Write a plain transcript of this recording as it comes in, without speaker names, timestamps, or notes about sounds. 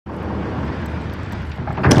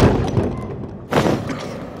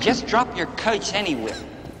Just drop your coats anywhere.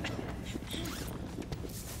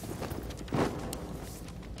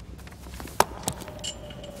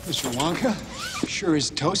 Mr. Wonka, sure is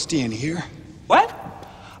toasty in here. What?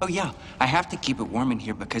 Oh, yeah. I have to keep it warm in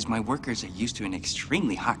here because my workers are used to an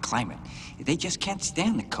extremely hot climate. They just can't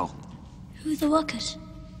stand the cold. Who's the workers?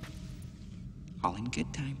 All in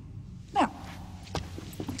good time. Now.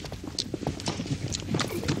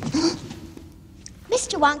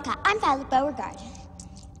 Mr. Wonka, I'm Violet Beauregard.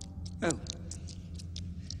 Oh.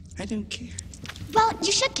 I don't care. Well,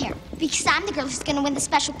 you should care, because I'm the girl who's going to win the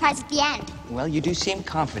special prize at the end. Well, you do seem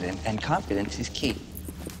confident, and confidence is key.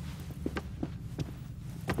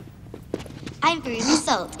 I'm Veruca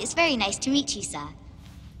Salt. It's very nice to meet you, sir.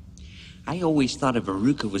 I always thought a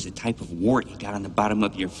verruca was a type of wart you got on the bottom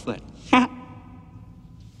of your foot. I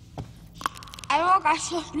don't got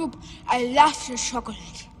so Snoop. I love your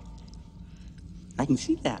chocolate. I can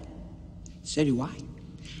see that. So do I.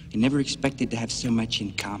 I never expected to have so much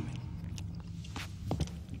in common.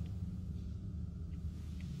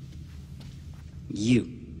 You're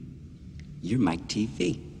my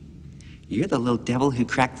TV. You're the little devil who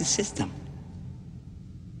cracked the system.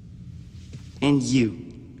 And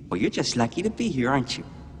well, you're just lucky to be here, aren't you?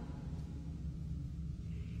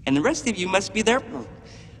 And the rest of you must be their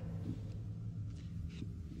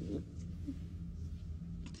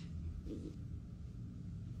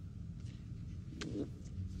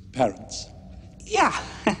Parents. Yeah,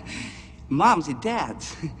 moms and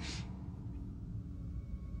dads.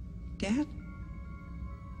 Dad?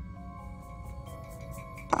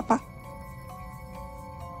 Papa?